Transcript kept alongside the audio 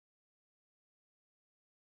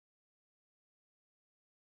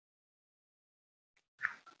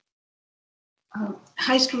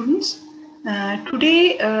Hi students.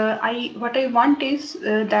 Today what I want is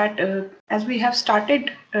that as we have started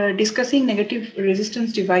discussing negative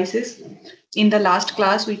resistance devices, in the last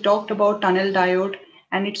class we talked about tunnel diode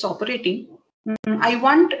and its operating. I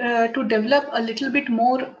want to develop a little bit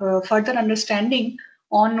more further understanding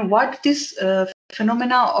on what this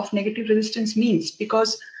phenomena of negative resistance means,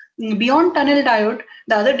 because beyond tunnel diode,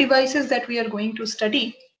 the other devices that we are going to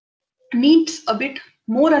study needs a bit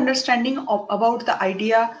more understanding about the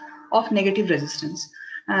idea of negative resistance.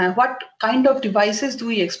 What kind of devices do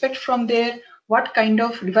we expect from there? What kind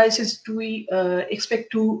of devices do we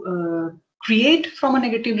expect to create from a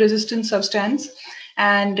negative resistance substance?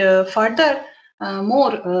 And further,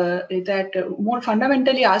 more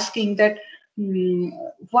fundamentally asking that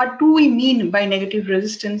what do we mean by negative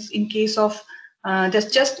resistance in case of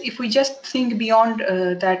just if we just think beyond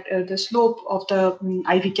the slope of the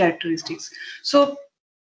IV characteristics. So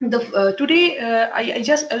today I'll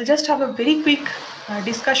just have a very quick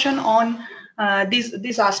discussion on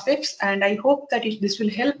these aspects, and I hope that this will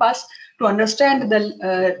help us to understand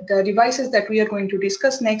the devices that we are going to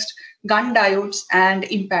discuss next, gun diodes and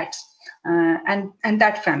impacts, and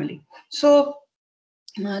that family. So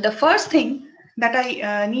the first thing that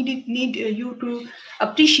I need you to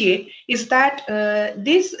appreciate is that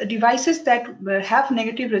these devices that have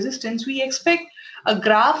negative resistance, we expect a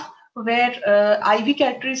graph where IV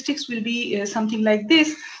characteristics will be something like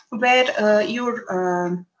this, where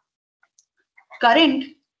your current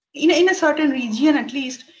in a certain region, at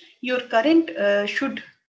least your current should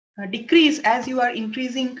decrease as you are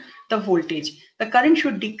increasing the voltage. The current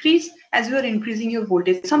should decrease as you are increasing your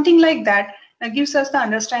voltage. Something like that gives us the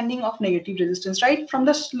understanding of negative resistance, right, from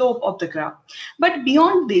the slope of the graph. But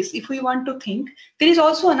beyond this, if we want to think, there is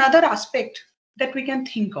also another aspect that we can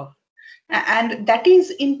think of, and that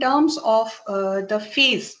is in terms of the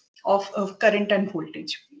phase of current and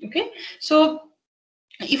voltage. Okay, so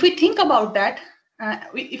if we think about that,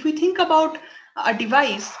 if we think about a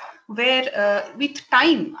device where with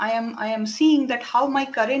time I am seeing that how my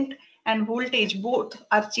current and voltage both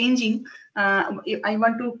are changing, I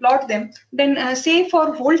want to plot them, then say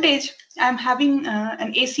for voltage I'm having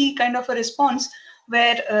an AC kind of a response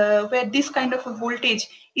where this kind of a voltage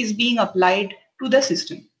is being applied to the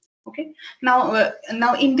system. Okay, now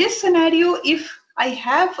in this scenario, if I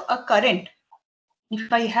have a current,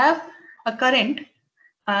 if I have a current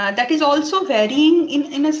that is also varying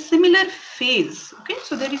in a similar phase. Okay,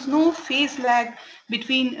 so there is no phase lag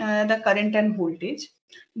between the current and voltage.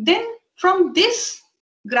 Then from this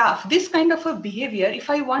graph, this kind of a behavior, if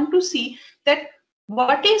I want to see that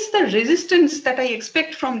what is the resistance that I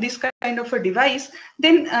expect from this kind of a device,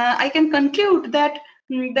 then I can conclude that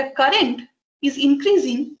the current is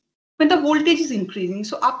increasing when the voltage is increasing.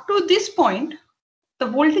 So up to this point, the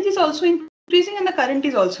voltage is also increasing and the current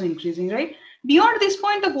is also increasing, right? Beyond this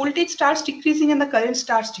point, the voltage starts decreasing and the current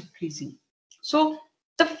starts decreasing. So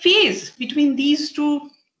the phase between these two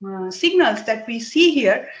signals that we see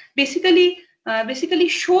here basically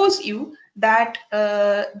shows you that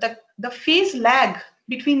the phase lag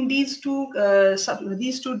between these two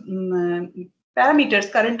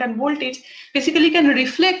parameters, current and voltage, basically can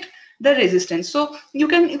reflect the resistance. So you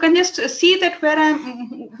can just see that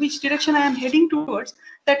which direction I am heading towards.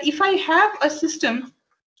 That if I have a system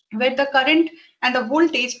where the current and the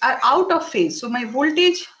voltage are out of phase, so my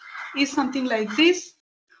voltage is something like this,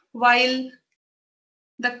 while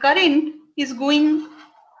the current is going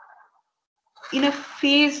in a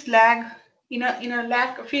phase lag, in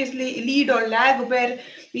a phase lead or lag, where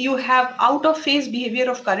you have out of phase behavior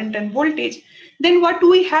of current and voltage, then what do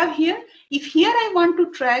we have here? If here I want to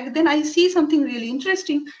track, then I see something really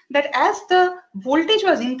interesting, that as the voltage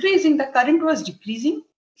was increasing, the current was decreasing,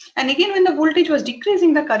 and again when the voltage was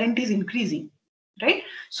decreasing, the current is increasing, right?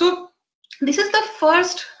 So this is the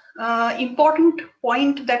first important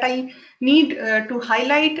point that I need to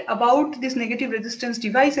highlight about these negative resistance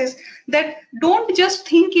devices, that don't just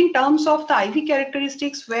think in terms of the IV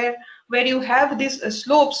characteristics where you have these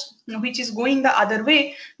slopes which is going the other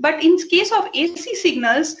way, but in case of AC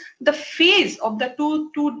signals, the phase of the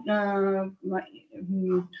two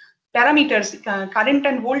parameters, current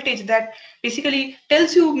and voltage, that basically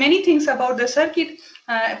tells you many things about the circuit,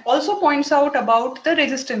 also points out about the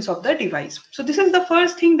resistance of the device. So this is the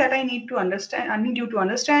first thing that I need to understand. I need you to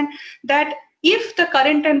understand that if the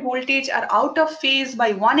current and voltage are out of phase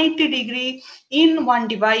by 180 degree in one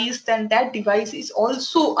device, then that device is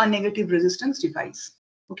also a negative resistance device.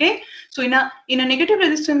 Okay, so in a negative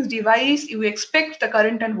resistance device, you expect the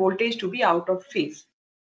current and voltage to be out of phase.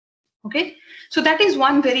 Okay, so that is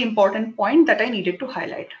one very important point that I needed to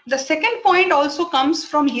highlight. The second point also comes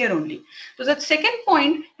from here only. So that second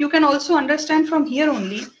point you can also understand from here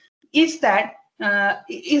only is that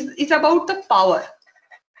is about the power.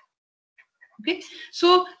 Okay,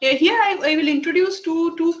 so here I will introduce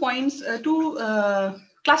two points, two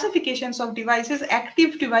classifications of devices: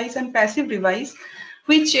 active device and passive device,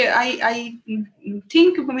 which I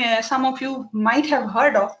think some of you might have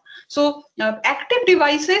heard of. So active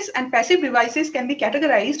devices and passive devices can be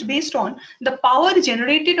categorized based on the power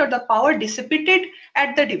generated or the power dissipated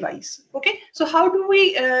at the device. Okay, so how do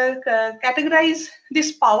we categorize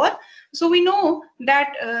this power? So we know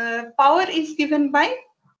that power is given by,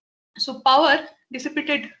 so power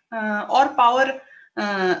dissipated or power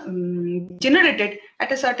generated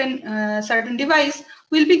at a certain device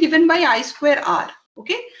will be given by I square R.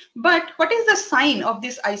 Okay, but what is the sign of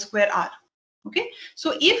this I square R? Okay,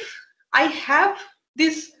 so if I have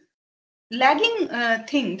this lagging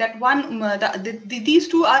thing that these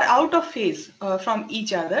two are out of phase from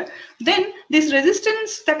each other, then this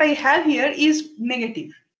resistance that I have here is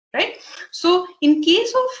negative, right? So in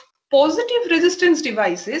case of positive resistance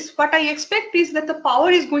devices, what I expect is that the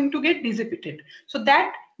power is going to get dissipated. So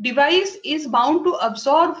that device is bound to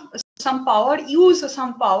absorb some power, use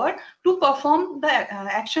some power to perform the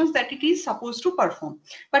actions that it is supposed to perform.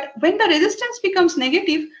 But when the resistance becomes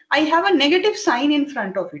negative, I have a negative sign in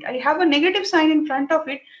front of it. I have a negative sign in front of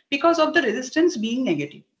it because of the resistance being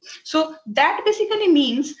negative. So that basically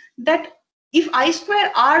means that if I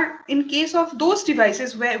square R in case of those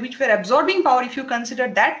devices which were absorbing power, if you consider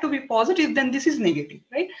that to be positive, then this is negative,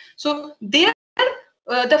 right? So there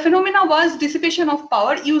the phenomena was dissipation of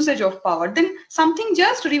power, usage of power. Then something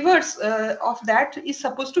just reverse of that is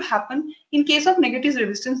supposed to happen in case of negative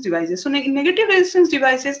resistance devices. So in negative resistance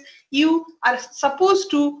devices, you are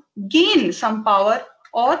supposed to gain some power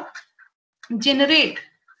or generate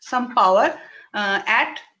some power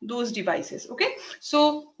at those devices. Okay,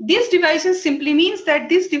 so these devices simply means that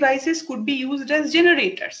these devices could be used as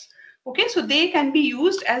generators. Okay, so they can be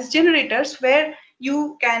used as generators where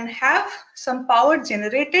you can have some power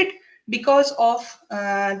generated because of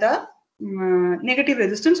the negative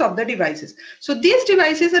resistance of the devices. So these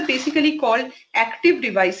devices are basically called active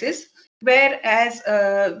devices, whereas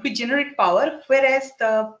which generate power, whereas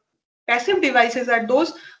the passive devices are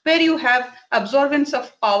those where you have absorbance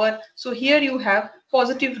of power. So here you have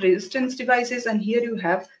positive resistance devices and here you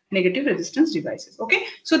have negative resistance devices. Okay,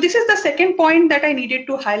 so this is the second point that I needed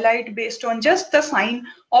to highlight based on just the sign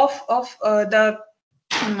of the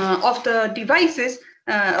devices,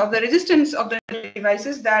 of the resistance of the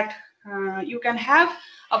devices, that you can have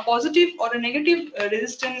a positive or a negative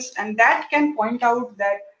resistance, and that can point out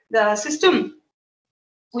that the system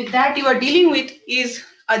with that you are dealing with is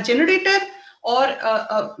a generator or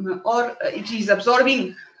it is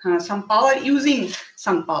absorbing some power, using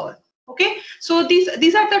some power. Okay, so these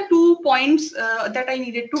are the 2 points that I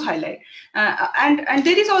needed to highlight, and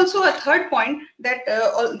there is also a third point that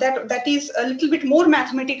that is a little bit more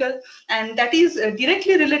mathematical, and that is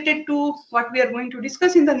directly related to what we are going to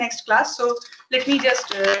discuss in the next class. So let me just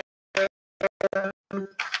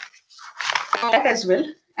that as well.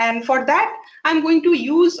 And for that, I'm going to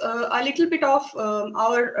use a little bit of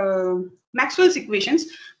our Maxwell's equations,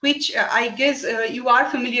 which I guess you are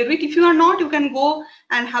familiar with. If you are not, you can go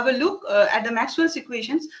and have a look at the Maxwell's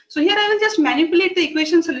equations. So here I will just manipulate the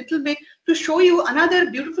equations a little bit to show you another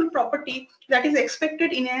beautiful property that is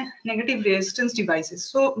expected in a negative resistance devices.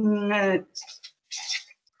 So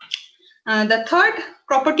the third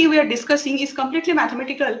property we are discussing is completely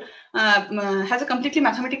mathematical, has a completely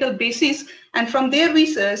mathematical basis, and from there we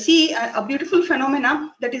see a beautiful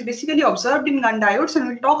phenomena that is basically observed in gun diodes, and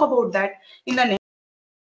we'll talk about that in the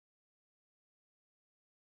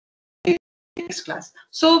next class.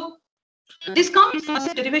 So this comes as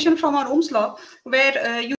a derivation from our Ohm's law,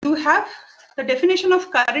 where you have the definition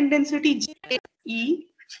of current density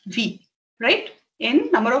JEV, right?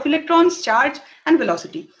 In number of electrons, charge, and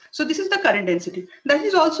velocity. So this is the current density. That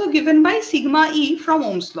is also given by sigma E from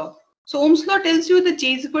Ohm's law. So Ohm's law tells you that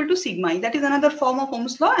J is equal to sigma E. That is another form of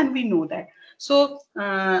Ohm's law, and we know that. So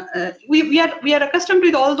we are accustomed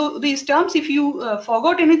with all these terms. If you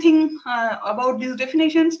forgot anything about these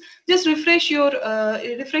definitions, just refresh your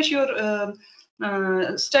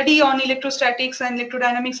study on electrostatics and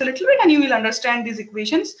electrodynamics a little bit, and you will understand these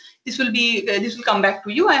equations. This will come back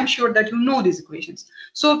to you. I am sure that you know these equations.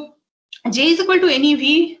 So J is equal to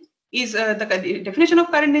NEV is the definition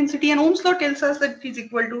of current density, and Ohm's law tells us that it is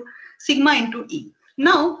equal to sigma into E.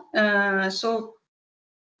 Now, so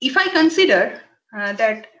if I consider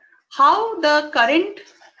that how the current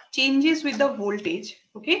changes with the voltage,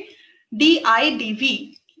 okay, di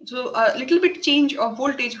dv. So a little bit change of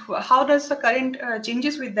voltage. How does the current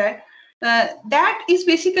changes with that? That is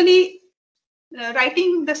basically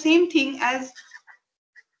writing the same thing as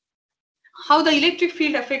how the electric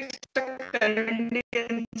field affects the current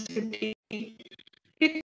density.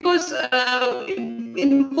 Because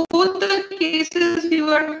in both the cases you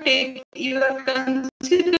are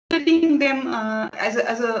considering them as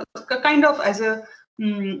a kind of as a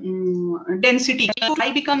density. So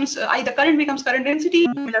I becomes the current becomes current density.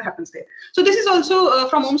 Similar happens there. So this is also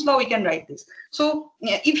from Ohm's law we can write this. So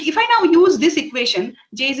if I now use this equation,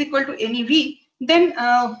 J is equal to NEV, then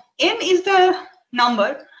M is the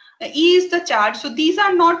number, E is the charge. So these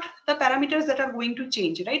are not the parameters that are going to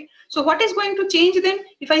change, right? So what is going to change then?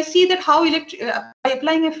 If I see that how by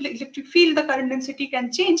applying an electric field, the current density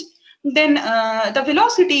can change, then the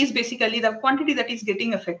velocity is basically the quantity that is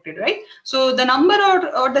getting affected, right? So the number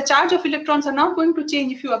or the charge of electrons are not going to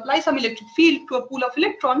change. If you apply some electric field to a pool of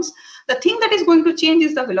electrons, the thing that is going to change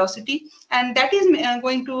is the velocity, and that is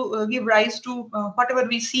going to give rise to whatever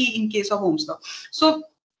we see in case of Ohm's law. So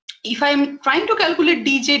if I'm trying to calculate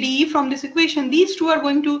dj de from this equation, these two are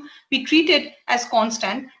going to be treated as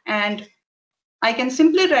constant, and I can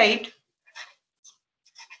simply write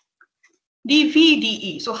dv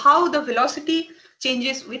de. So how the velocity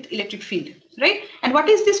changes with electric field, right? And what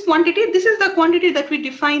is this quantity? This is the quantity that we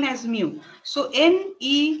define as mu. So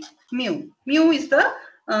ne mu. Mu is the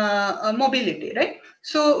mobility, right?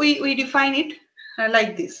 So we define it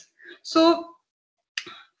like this. So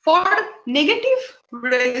for negative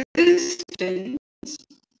resistance,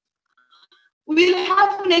 we'll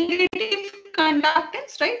have negative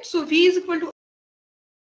conductance, right? So V is equal to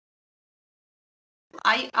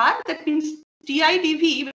IR. That means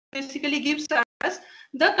dIdV basically gives us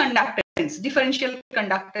the conductance, differential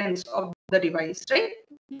conductance of the device, right?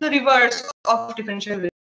 The reverse of differential resistance.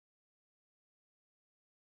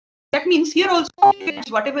 That means here also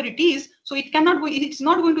whatever it is, so it cannot go, it's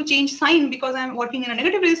not going to change sign because I'm working in a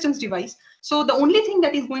negative resistance device. So the only thing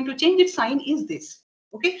that is going to change its sign is this.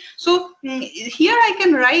 Okay, so here I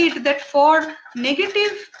can write that for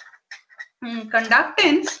negative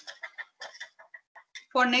conductance,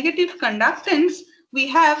 we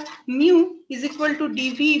have mu is equal to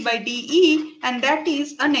dV by dE, and that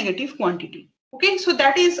is a negative quantity. Okay, so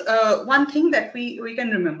that is one thing that we can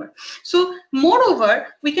remember. So moreover,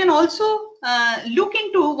 we can also look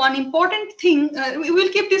into one important thing. We will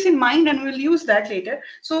keep this in mind and we'll use that later.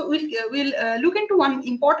 So we'll look into one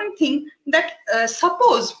important thing, that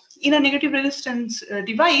suppose in a negative resistance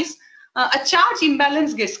device, a charge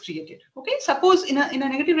imbalance gets created. Okay, suppose in a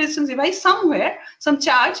negative resistance device, somewhere some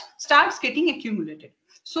charge starts getting accumulated.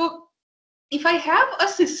 So if I have a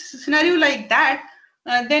scenario like that,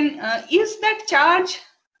 then is that charge,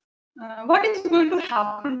 what is going to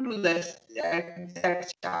happen to that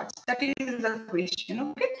charge? That is the question.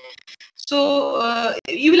 Okay, so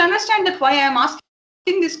you will understand that why I am asking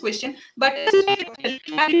this question. But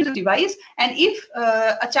this device, and if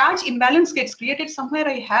a charge imbalance gets created somewhere,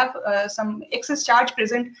 I have some excess charge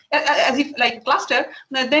present as if like a cluster,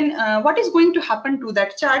 then what is going to happen to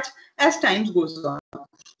that charge as time goes on?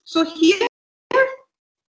 So here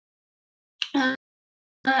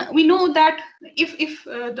we know that if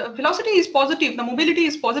the velocity is positive, the mobility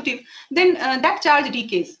is positive, then that charge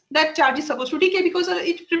decays. That charge is supposed to decay because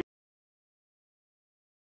it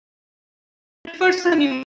prefers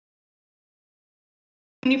an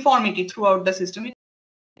uniformity throughout the system.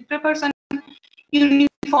 It prefers an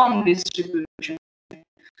uniform distribution.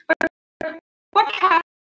 But what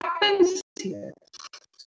happens here?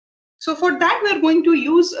 So for that, we are going to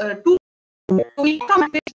use two. We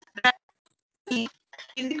come with that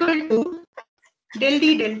is equal to del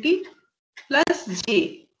D del T plus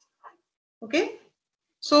J. Okay.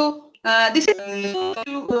 So this is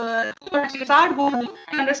to start going to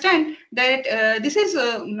understand that this is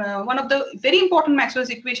one of the very important Maxwell's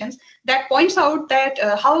equations that points out that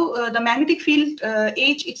how the magnetic field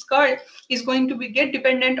H, its curl, is going to get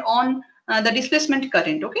dependent on the displacement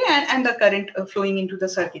current, okay, and the current flowing into the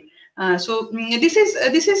circuit. So this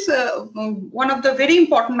is one of the very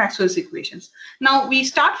important Maxwell's equations. Now we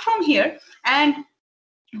start from here, and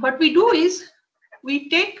what we do is we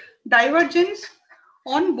take divergence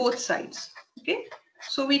on both sides. Okay,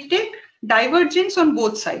 so we take divergence on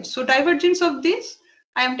both sides. So divergence of this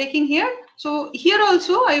I am taking here. So here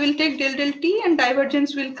also I will take del del T, and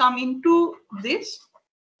divergence will come into this.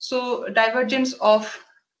 So divergence of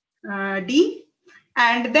D,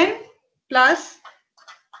 and then plus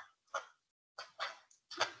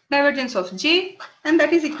divergence of J, and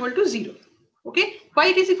that is equal to 0. Okay, why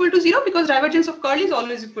it is equal to 0? Because divergence of curl is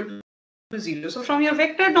always equal to 0. So from your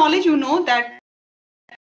vector knowledge, you know that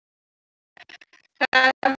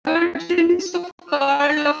divergence of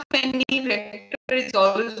curl of any vector is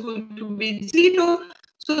always going to be 0.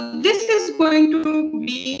 So this is going to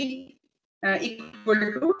be equal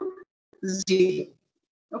to 0.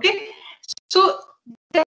 Okay. So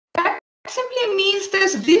that simply means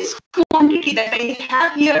that this quantity that I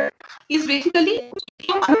have here is basically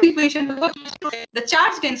from our equation, the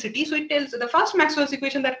charge density. So it tells the first Maxwell's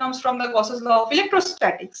equation that comes from the Gauss's law of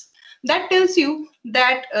electrostatics. That tells you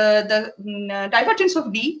that the divergence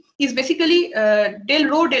of D is basically del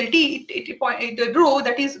rho del T. The rho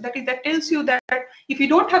that tells you that if you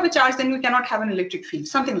don't have a charge, then you cannot have an electric field,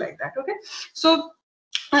 something like that. Okay, so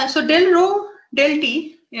so del rho del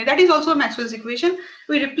T, that is also Maxwell's equation.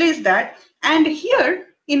 We replace that, and here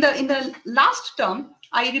in the last term,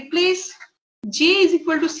 I replace J is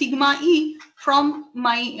equal to sigma E from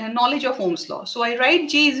my knowledge of Ohm's law. So I write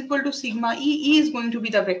J is equal to sigma E. E is going to be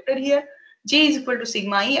the vector here. J is equal to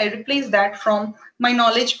sigma E. I replace that from my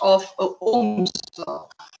knowledge of Ohm's law,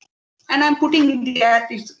 and I'm putting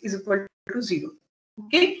that is equal to 0.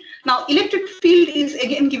 Okay. Now electric field is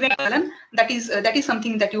again given, that is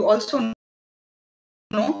something that you also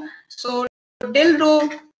know. So del rho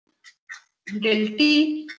del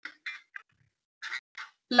T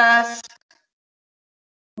plus,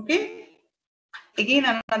 okay,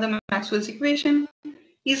 again another Maxwell's equation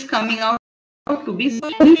is coming out to be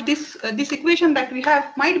this equation that we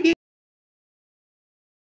have might be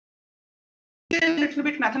a little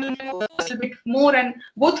bit mathematical, a little bit more, and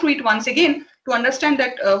go through it once again to understand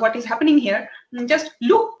that what is happening here. Just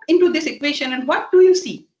look into this equation and what do you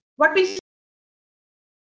see? What we see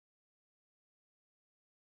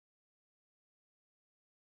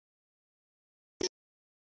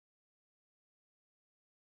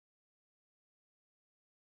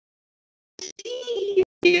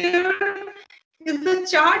here is the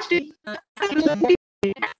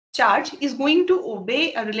charge is going to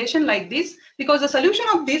obey a relation like this, because the solution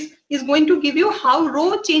of this is going to give you how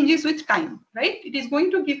rho changes with time, right? It is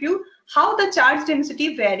going to give you how the charge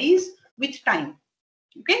density varies with time.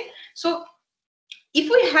 Okay, so if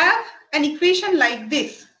we have an equation like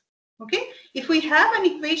this, okay, if we have an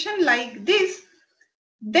equation like this,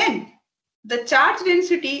 then the charge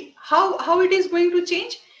density, how it is going to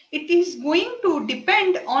change? It is going to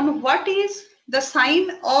depend on what is the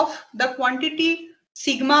sign of the quantity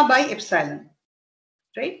sigma by epsilon,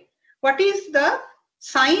 right? What is the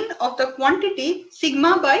sign of the quantity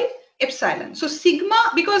sigma by epsilon? So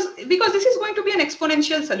sigma, because this is going to be an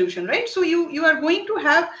exponential solution, right? So you are going to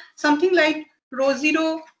have something like rho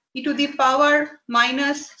 0 e to the power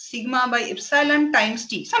minus sigma by epsilon times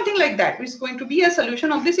t, something like that is going to be a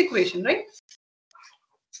solution of this equation, right?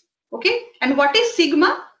 Okay, and what is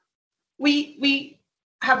sigma? We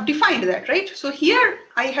have defined that, right? So here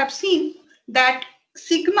I have seen that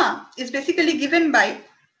sigma is basically given by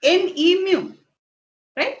NE mu,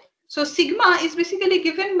 right? So sigma is basically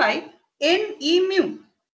given by NE mu.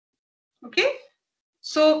 Okay,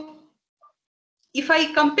 so if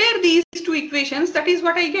I compare these two equations, that is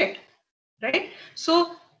what I get, right?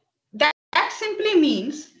 So that simply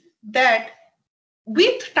means that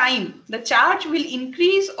with time, the charge will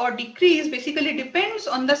increase or decrease, basically depends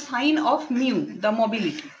on the sign of mu, the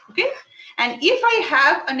mobility. Okay, and if I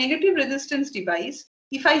have a negative resistance device,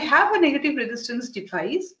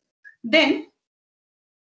 then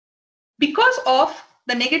because of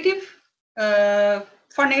the negative,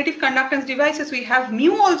 for negative conductance devices, we have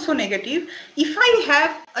mu also negative. If I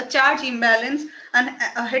have a charge imbalance and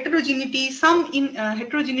a heterogeneity,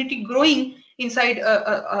 heterogeneity growing inside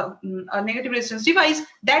a negative resistance device,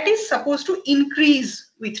 that is supposed to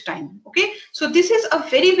increase with time. Okay, so this is a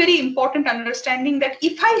very, very important understanding, that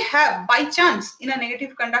if I have by chance in a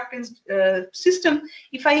negative conductance system,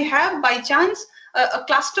 if I have by chance a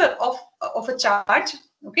cluster of a charge,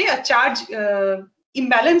 okay, a charge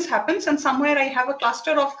imbalance happens, and somewhere I have a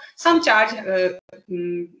cluster of some charge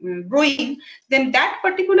growing, then that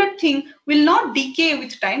particular thing will not decay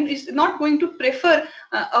with time. It's not going to prefer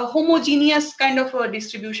a homogeneous kind of a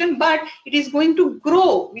distribution, but it is going to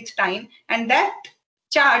grow with time, and that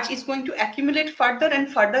charge is going to accumulate further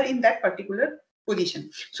and further in that particular position.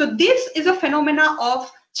 So this is a phenomena of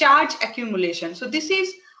charge accumulation. So this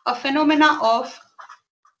is a phenomena of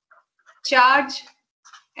charge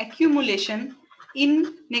accumulation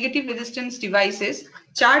in negative resistance devices,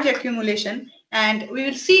 charge accumulation, and we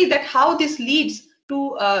will see that how this leads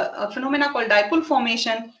to a phenomena called dipole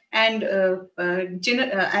formation, and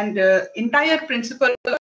entire principle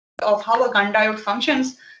of how a Gunn diode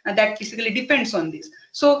functions, that basically depends on this.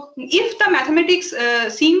 So if the mathematics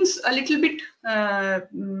seems a little bit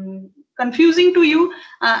confusing to you,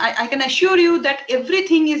 I can assure you that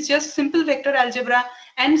everything is just simple vector algebra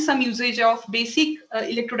and some usage of basic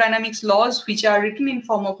electrodynamics laws which are written in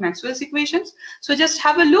form of Maxwell's equations. So just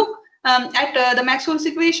have a look at the Maxwell's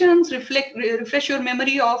equations, refresh your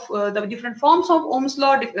memory of the different forms of Ohm's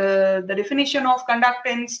law, the definition of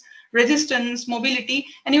conductance, resistance, mobility,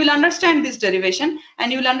 and you will understand this derivation,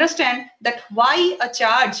 and you will understand that why a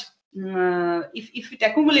charge, if it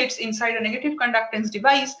accumulates inside a negative conductance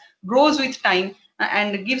device, grows with time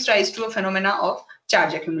and gives rise to a phenomena of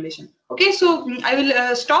charge accumulation. Okay, so I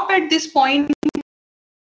will stop at this point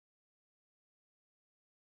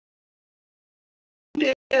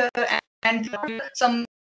and some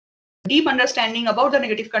deep understanding about the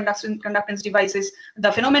negative conductance devices,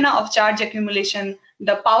 the phenomena of charge accumulation,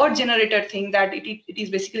 the power generator thing, that it is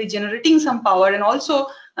basically generating some power, and also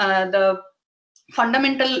the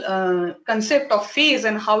fundamental concept of phase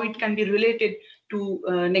and how it can be related to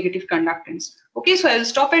negative conductance. Okay, so I will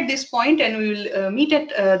stop at this point, and we will meet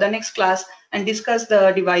at the next class and discuss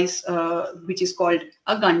the device which is called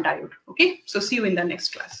a gun diode. Okay, so see you in the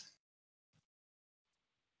next class.